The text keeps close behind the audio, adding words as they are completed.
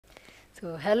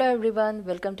So hello everyone,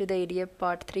 welcome to the ADF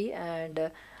part 3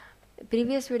 and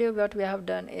previous video what we have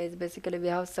done is basically we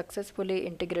have successfully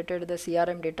integrated the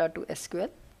CRM data to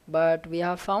SQL, but we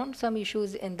have found some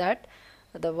issues in that.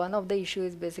 The one of the issue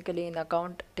is basically in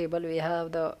account table we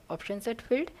have the option set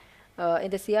field.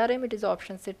 In the CRM it is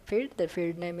option set field, the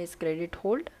field name is credit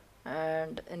hold,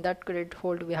 and in that credit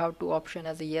hold we have two options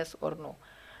as a yes or no.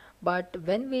 But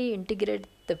when we integrate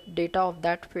the data of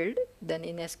that field, then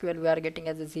in SQL we are getting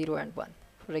as a 0 and 1.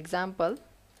 For example,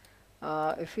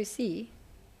 if we see,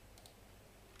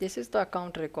 this is the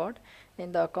account record.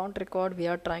 In the account record we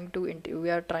are trying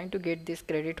to get this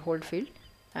credit hold field,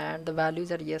 and the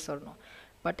values are yes or no.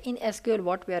 But in SQL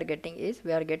what we are getting is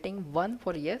we are getting 1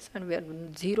 for yes and we are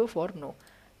 0 for no.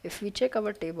 If we check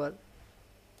our table,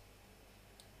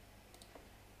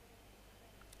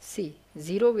 see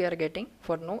 0 we are getting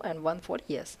for no and 1 for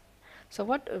yes. So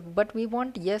but we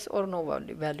want yes or no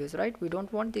values, right? We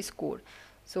don't want this code.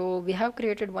 So we have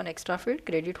created one extra field,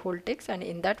 credit hold text, and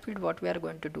in that field what we are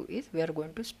going to do is we are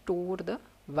going to store the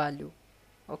value.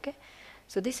 Okay,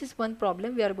 so this is one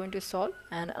problem we are going to solve,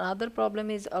 and another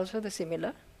problem is also the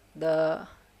similar.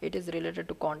 It is related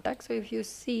to contact. So if you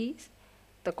see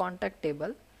the contact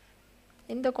table,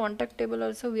 in the contact table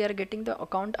also we are getting the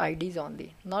account IDs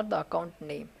only, not the account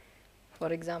name.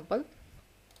 For example,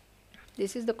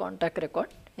 this is the contact record.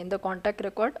 In the contact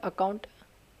record,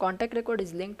 contact record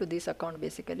is linked to this account.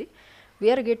 Basically we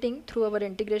are getting, through our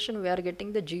integration we are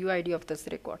getting the GUID of this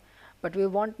record, but we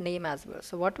want name as well.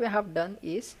 So what we have done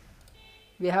is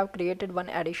we have created one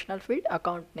additional field,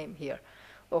 account name, here.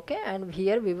 Okay, and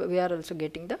here we are also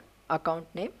getting the account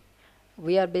name.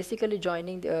 We are basically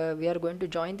joining we are going to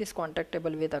join this contact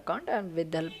table with account, and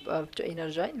with the help of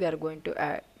inner join we are going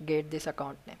to get this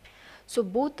account name. So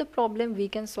both the problem we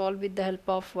can solve with the help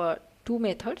of two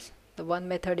methods. The one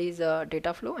method is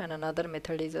data flow and another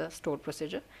method is a store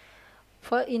procedure.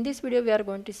 In this video we are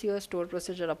going to see a store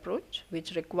procedure approach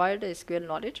which required SQL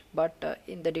knowledge, but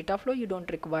in the data flow you don't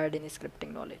require any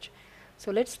scripting knowledge.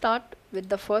 So let's start with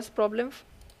the first problem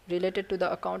related to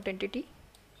the account entity.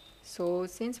 So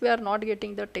since we are not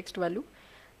getting the text value,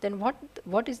 then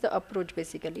what is the approach?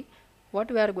 Basically what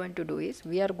we are going to do is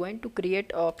we are going to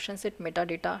create a option set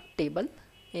metadata table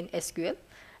in SQL,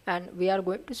 and we are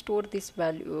going to store this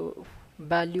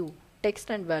value text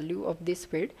and value of this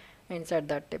field inside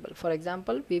that table. For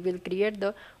example, we will create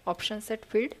the option set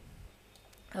field.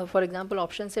 For example,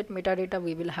 option set metadata,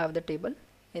 we will have the table.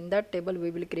 In that table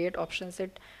we will create option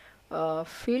set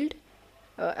field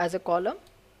as a column,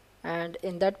 and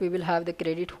in that we will have the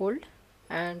credit hold,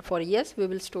 and for yes we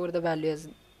will store the value as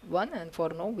 1, and for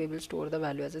no we will store the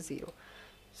value as a 0.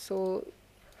 So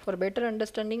for better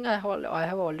understanding, I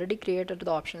have already created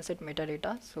the option set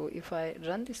metadata. So if I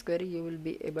run this query you will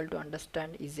be able to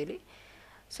understand easily.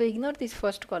 So ignore this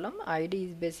first column. ID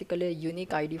is basically a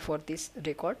unique ID for this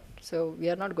record, so we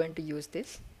are not going to use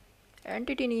this.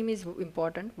 Entity name is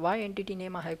important. Why entity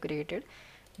name I have created?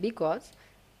 Because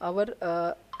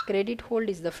our credit hold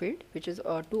is the field which is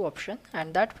two option,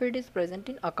 and that field is present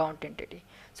in account entity.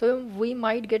 So we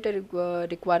might get a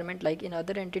requirement like in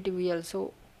other entity we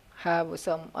also have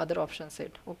some other option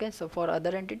set. Okay, so for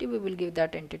other entity we will give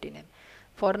that entity name.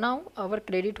 For now our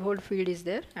credit hold field is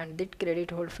there, and that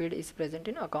credit hold field is present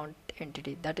in account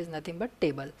entity, that is nothing but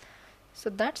table. So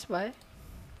that's why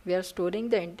we are storing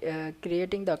the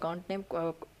creating the account name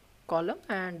column,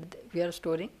 and we are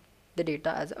storing the data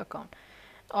as account.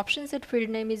 Option set field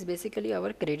name is basically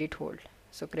our credit hold.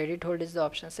 So credit hold is the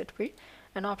option set field,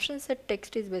 and option set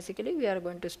text is basically we are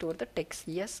going to store the text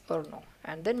yes or no,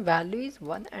 and then value is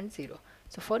 1 and 0.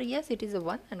 So for yes it is a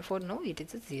 1, and for no it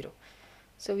is a 0.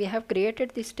 So we have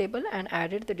created this table and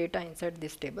added the data inside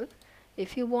this table.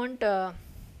 If you want,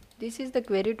 this is the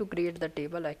query to create the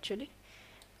table. Actually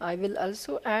I will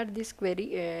also add this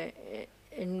query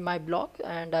in my blog,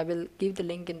 and I will give the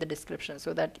link in the description,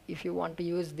 so that if you want to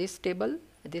use this table,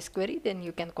 this query, then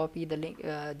you can copy the link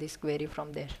this query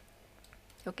from there.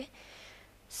 Okay,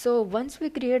 so once we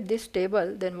create this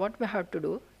table, then what we have to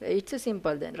do, it's a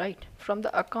simple then, right? From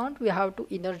the account we have to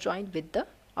inner join with the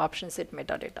option set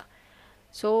metadata.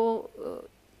 So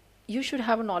you should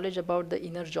have knowledge about the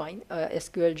inner join,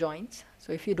 SQL joins.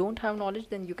 So if you don't have knowledge,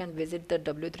 then you can visit the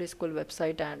W3 School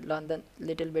website and learn the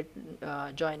little bit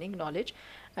joining knowledge,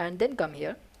 and then come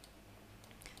here.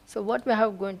 So what we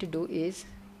have going to do is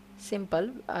simple.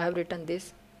 I have written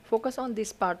this, focus on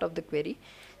this part of the query.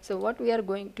 So what we are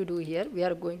going to do here, we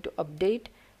are going to update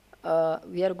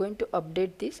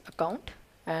this account,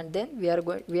 and then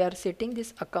we are setting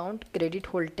this account credit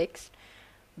hold text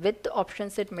with the option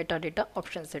set metadata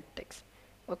option set text.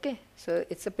 Okay, so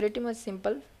it's a pretty much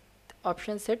simple.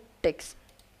 option set text.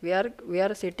 We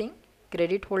are setting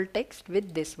credit hold text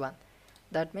with this one.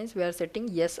 That means we are setting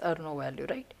yes or no value,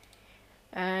 right?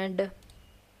 And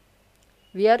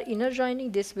we are inner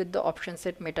joining this with the option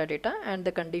set metadata, and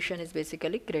the condition is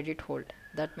basically credit hold.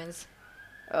 That means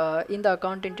in the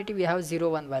account entity we have 0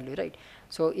 1 value, right?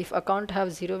 So if account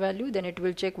have 0 value, then it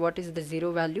will check what is the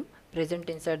 0 value present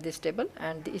inside this table,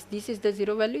 and this is the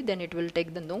 0 value, then it will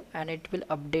take the no and it will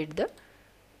update the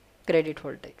credit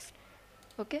hold text.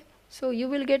 Okay, so you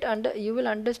will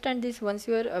understand this once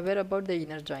you are aware about the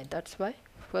inner join. That's why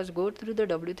first go through the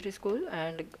W3 school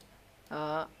and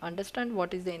understand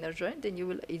what is the inner join, then you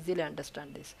will easily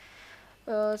understand this.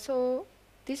 So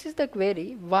this is the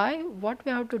query. What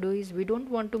we have to do is we don't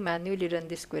want to manually run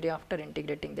this query after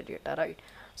integrating the data, right?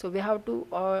 So we have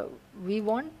to we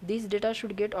want this data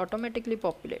should get automatically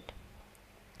populate.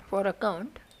 For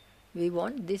account, we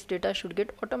want this data should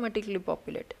get automatically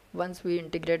populate once we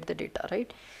integrate the data,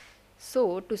 right?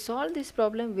 So to solve this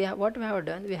problem, what we have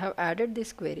done, we have added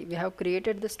this query, we have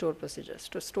created the store procedures.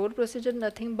 To store procedure,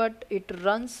 nothing but it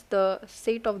runs the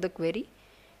set of the query.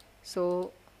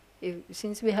 So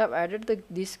since we have added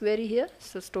this query here,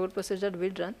 so store procedure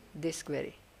will run this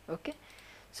query. Okay,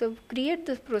 so create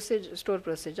the store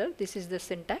procedure. This is the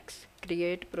syntax: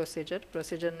 create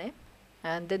procedure name,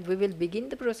 and then we will begin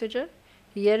the procedure.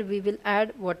 Here we will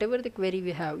add whatever the query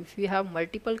we have. If you have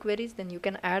multiple queries, then you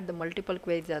can add the multiple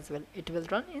queries as well. It will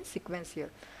run in sequence here.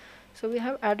 So we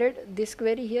have added this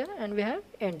query here and we have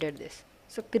entered this.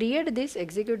 So create this,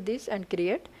 execute this and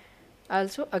create.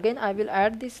 Also again I will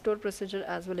add this store procedure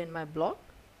as well in my block,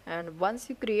 and once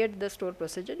you create the store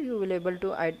procedure, you will able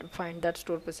to find that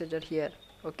store procedure here.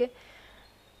 Okay,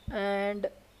 and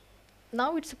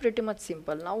now it's pretty much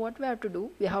simple. Now what we have to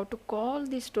do, we have to call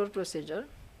this store procedure.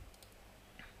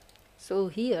 So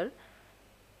here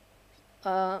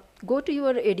go to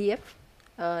your ADF.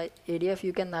 ADF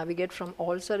you can navigate from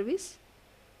all service.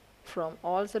 From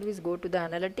all service go to the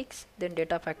analytics, then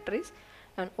data factories,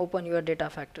 and open your data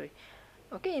factory.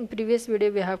 Okay, in previous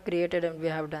video we have created and we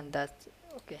have done that.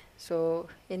 Okay, so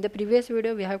in the previous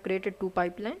video we have created two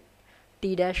pipeline,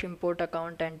 t-import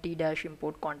account and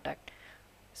t-import contact.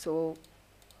 So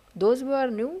those who are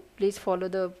new, please follow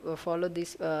the follow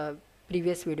this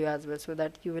previous video as well, so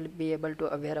that you will be able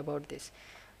to aware about this.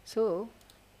 So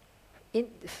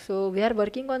we are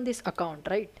working on this account,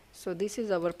 right? So this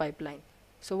is our pipeline.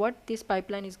 So what this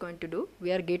pipeline is going to do,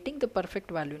 we are getting the perfect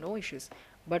value, no issues,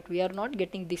 but we are not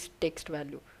getting this text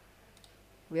value.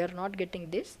 We are not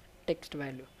getting this text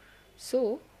value.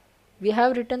 So we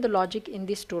have written the logic in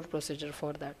this store procedure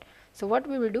for that. So what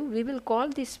we will do, we will call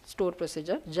this store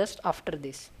procedure just after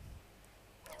this.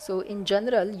 So in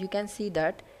general you can see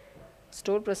that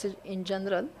store procedure, in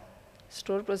general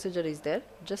store procedure is there.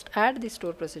 Just add this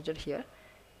store procedure here,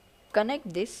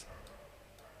 connect this,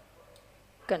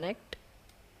 connect.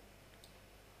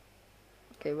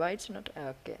 Okay, why it's not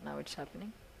okay, now it's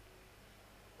happening.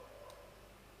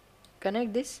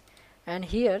 Connect this and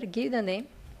here give the name.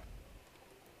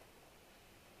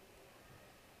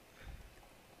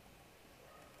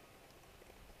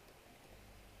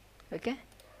 Okay,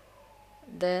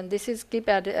 then this is keep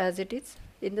as it is.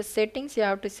 In the settings you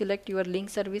have to select your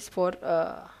link service for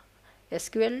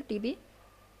SQL DB.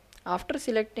 After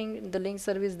selecting the link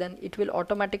service, then it will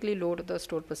automatically load the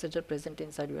store procedure present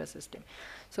inside your system.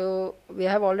 So we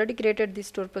have already created this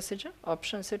store procedure,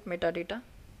 option set metadata.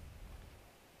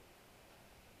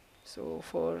 So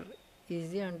for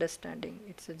easy understanding,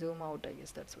 it's a zoom out, I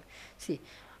guess that's why. See,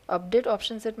 update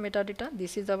option set metadata.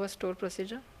 This is our store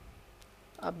procedure.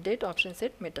 Update option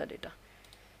set metadata.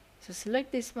 So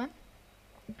select this one.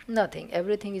 Nothing,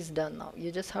 everything is done now.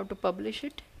 You just have to publish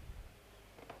it.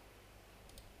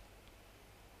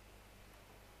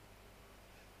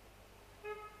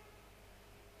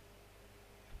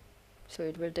 So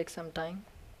it will take some time.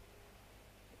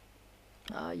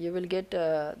 You will get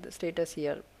the status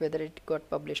here whether it got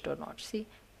published or not. See,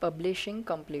 publishing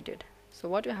completed. So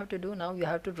what you have to do now, you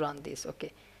have to run this.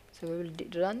 Okay, so we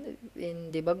will run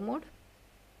in debug mode.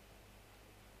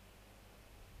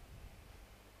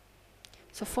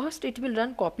 So first it will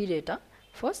run copy data.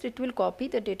 First it will copy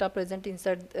the data present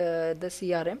inside the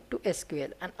CRM to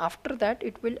SQL, and after that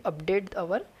it will update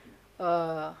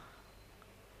our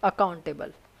account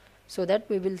table, so that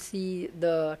we will see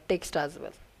the text as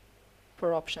well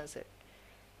for option set.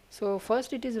 So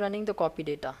first it is running the copy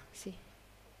data. See,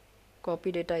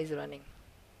 copy data is running.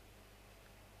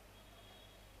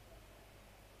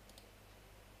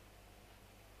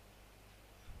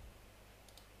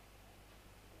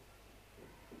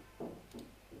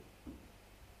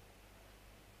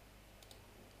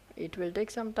 It will take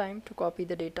some time to copy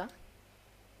the data.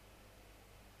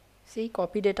 See,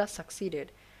 copy data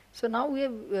succeeded. So now we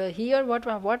have here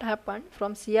what happened,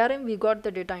 from CRM we got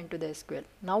the data into the SQL.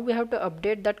 Now we have to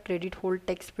update that credit hold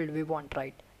text field we want,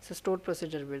 right? So stored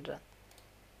procedure will run.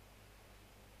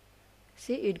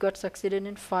 See, it got succeeded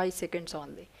in 5 seconds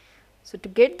only. So to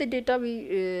get the data, we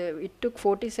it took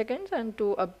 40 seconds, and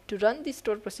to run the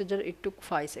store procedure it took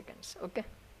 5 seconds. Okay,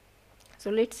 so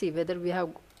let's see whether we have.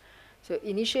 So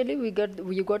initially we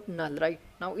got null, right?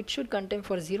 Now it should contain,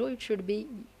 for 0 it should be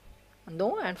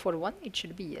no, and for 1 it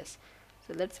should be yes.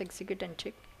 So let's execute and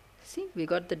check. See, we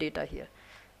got the data here.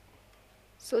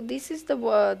 So this is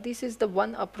the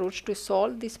one approach to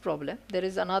solve this problem. There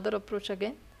is another approach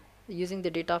again, using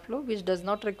the data flow, which does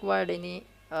not require any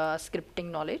scripting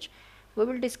knowledge. We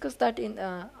will discuss that in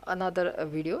another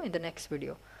video, in the next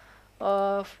video.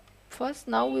 First,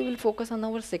 now we will focus on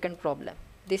our second problem.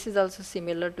 This is also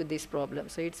similar to this problem,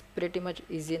 so it's pretty much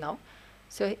easy now.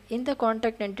 So in the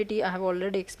contact entity, I have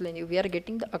already explained you, we are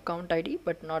getting the account ID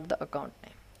but not the account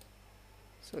name.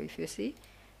 So if you see,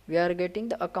 we are getting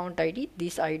the account ID,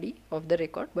 this ID of the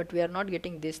record, but we are not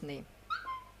getting this name.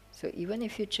 So even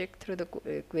if you check through the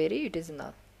query, it is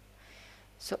null.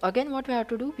 So again, what we have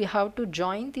to do, we have to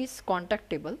join this contact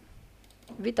table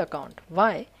with account.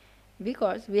 Why?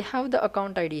 Because we have the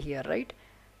account ID here, right?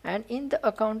 And in the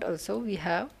account also we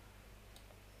have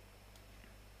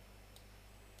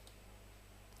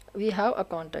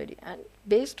account ID, and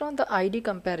based on the ID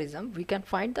comparison we can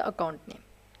find the account name.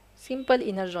 Simple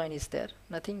inner join is there,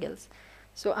 nothing else.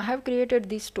 So I have created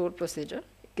this store procedure,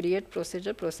 create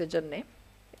procedure, procedure name.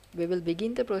 We will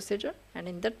begin the procedure, and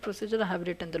in that procedure I have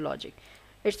written the logic.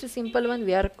 It's a simple one.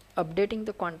 We are updating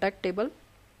the contact table.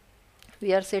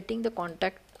 We are setting the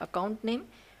contact account name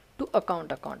to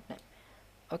account name.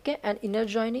 Okay, and inner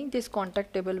joining this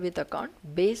contact table with account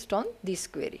based on this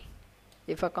query.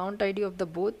 If account ID of the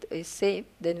both is same,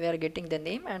 then we are getting the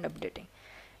name and updating.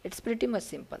 It's pretty much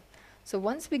simple. So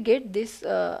once we get this,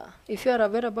 if you are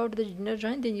aware about the inner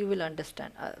join, then you will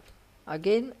understand.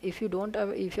 Again, if you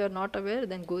are not aware,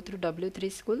 then go through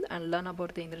W3 school and learn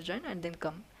about the inner join, and then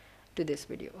come to this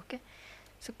video. Okay,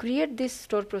 so create this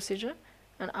store procedure,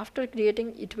 and after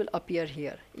creating, it will appear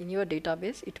here in your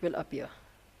database. It will appear.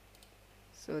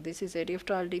 So this is ADF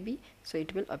trial DB, so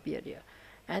it will appear here.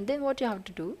 And then what you have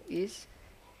to do is,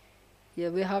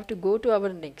 here we have to go to our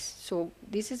next. So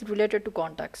this is related to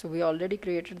contact. So we already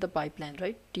created the pipeline,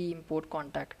 right? T import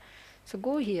contact. So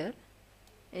go here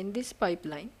in this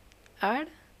pipeline, add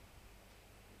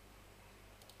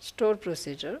store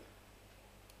procedure,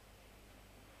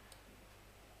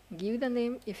 give the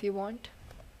name if you want,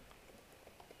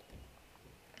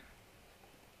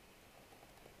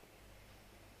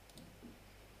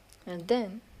 and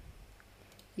then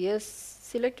yes,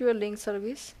 select your link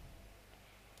service,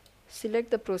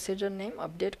 select the procedure name,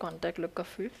 update contact lookup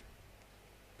field,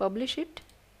 publish it,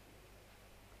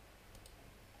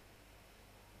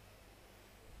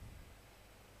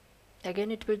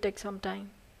 again it will take some time.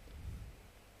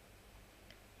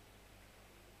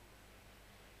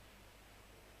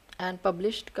 And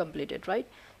published, completed, right?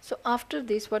 So after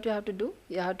this, what you have to do,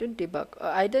 you have to debug.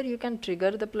 Either you can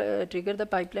trigger the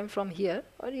pipeline from here,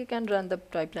 or you can run the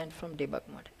pipeline from debug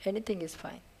mode. Anything is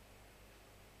fine.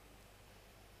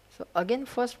 So again,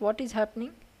 first what is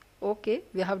happening? Okay,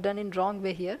 we have done in wrong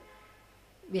way here.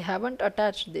 We haven't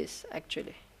attached this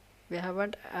actually. We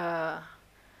haven't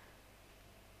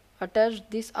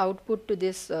attached this output to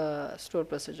this store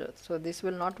procedure. So this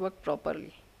will not work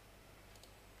properly.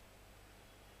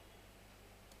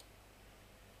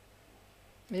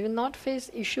 We will not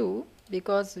face issue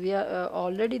because we are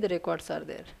already the records are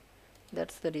there.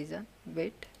 That's the reason.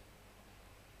 Wait.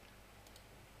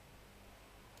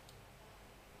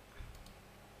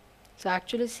 So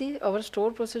actually see, our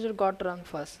store procedure got run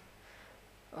first.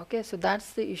 Okay, so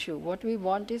that's the issue. What we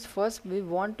want is, first we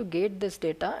want to get this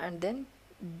data, and then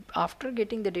after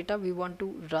getting the data we want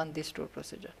to run this store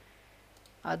procedure.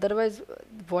 Otherwise,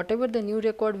 whatever the new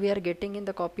record we are getting in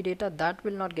the copy data, that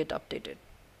will not get updated,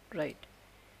 right?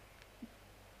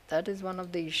 That is one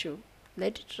of the issue.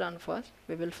 Let it run first,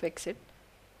 we will fix it.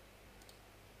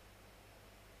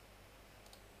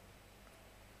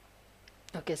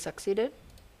 Okay, succeeded.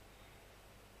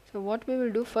 So what we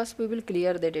will do, first we will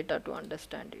clear the data to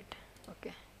understand it.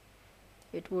 Okay,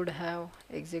 it would have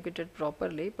executed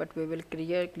properly, but we will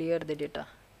clear the data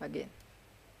again.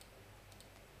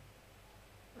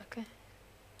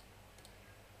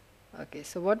 Okay,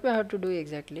 so what we have to do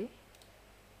exactly,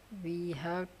 we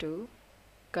have to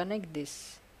connect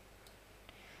this.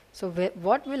 So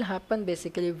what will happen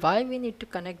basically, why we need to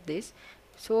connect this?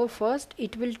 So first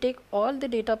it will take all the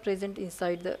data present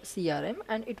inside the CRM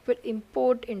and it will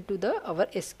import into the our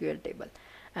SQL table,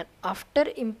 and after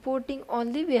importing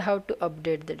only we have to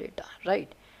update the data,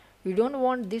 right? We don't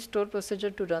want this store procedure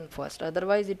to run first,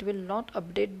 otherwise it will not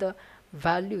update the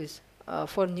values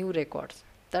for new records.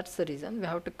 That's the reason we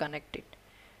have to connect it.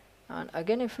 And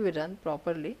again, if we run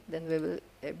properly, then we will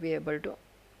be able to.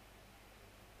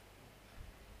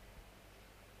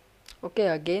 Okay,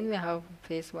 again we have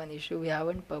faced one issue, we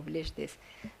haven't published this,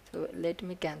 so let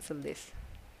me cancel this.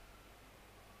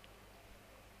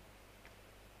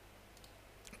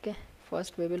 Okay,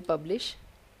 first we will publish.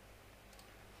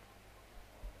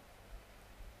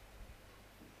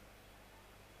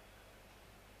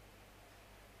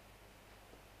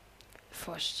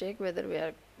 First check whether we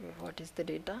are, what is the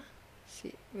data.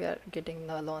 See, we are getting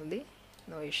null only,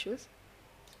 no issues.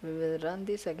 So we will run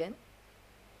this again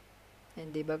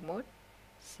in debug mode.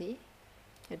 See,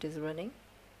 it is running.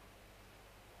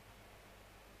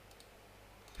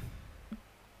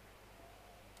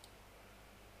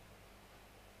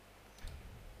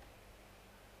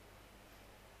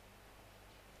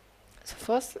 So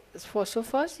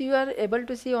first you are able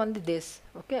to see only this.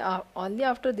 Okay, only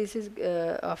after this is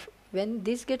when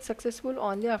this gets successful,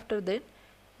 only after that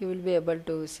you will be able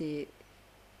to see.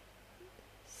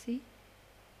 See,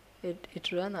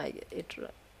 it run. It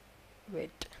run.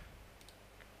 Wait.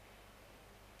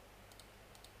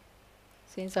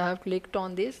 Since I have clicked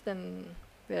on this, then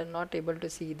we are not able to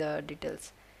see the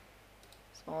details.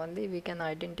 So only we can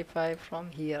identify from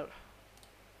here.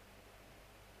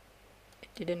 It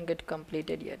didn't get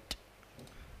completed yet.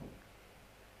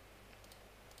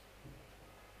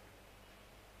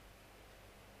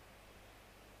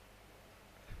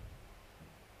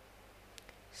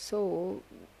 So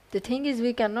the thing is,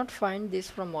 we cannot find this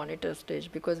from monitor stage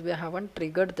because we haven't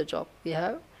triggered the job. We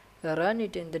have run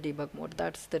it in the debug mode.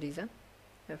 That's the reason.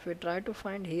 If we try to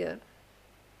find here,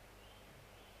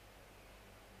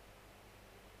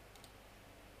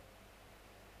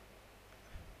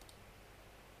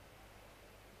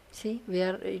 see,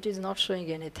 it is not showing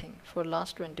anything for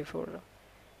last 24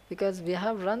 because we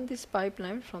have run this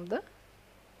pipeline from the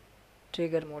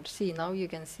trigger mode. See, now you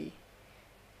can see.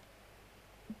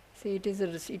 See, it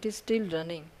is still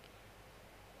running.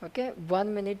 Okay,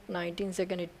 1 minute 19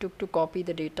 seconds it took to copy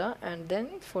the data, and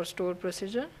then for store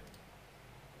procedure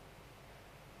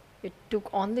it took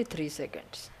only 3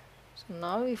 seconds. So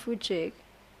now if we check,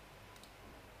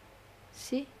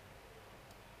 see,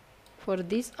 for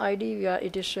this ID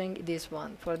it is showing this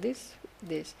one, for this.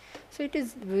 So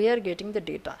we are getting the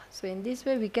data. So in this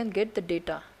way we can get the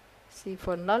data. See,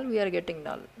 for null we are getting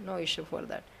null, no issue for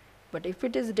that. But if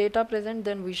it is data present,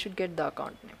 then we should get the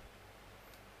account name.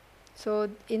 So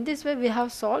in this way we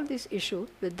have solved this issue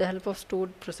with the help of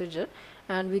stored procedure,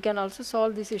 and we can also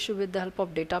solve this issue with the help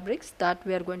of Databricks that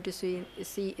we are going to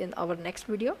see in our next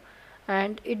video.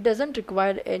 And it doesn't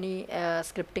require any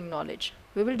scripting knowledge.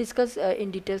 We will discuss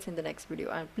in details in the next video,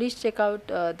 and please check out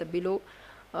the below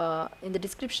in the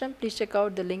description. Please check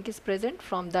out the link is present.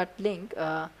 From that link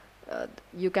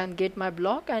you can get my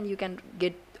blog, and you can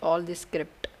get all this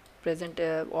script present,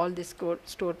 all this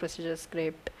store procedure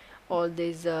script, all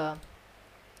these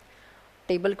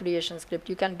table creation script.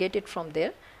 You can get it from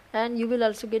there, and you will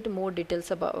also get more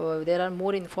details about there are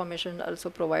more information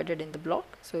also provided in the blog,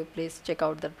 so please check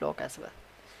out that blog as well.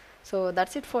 So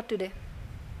that's it for today.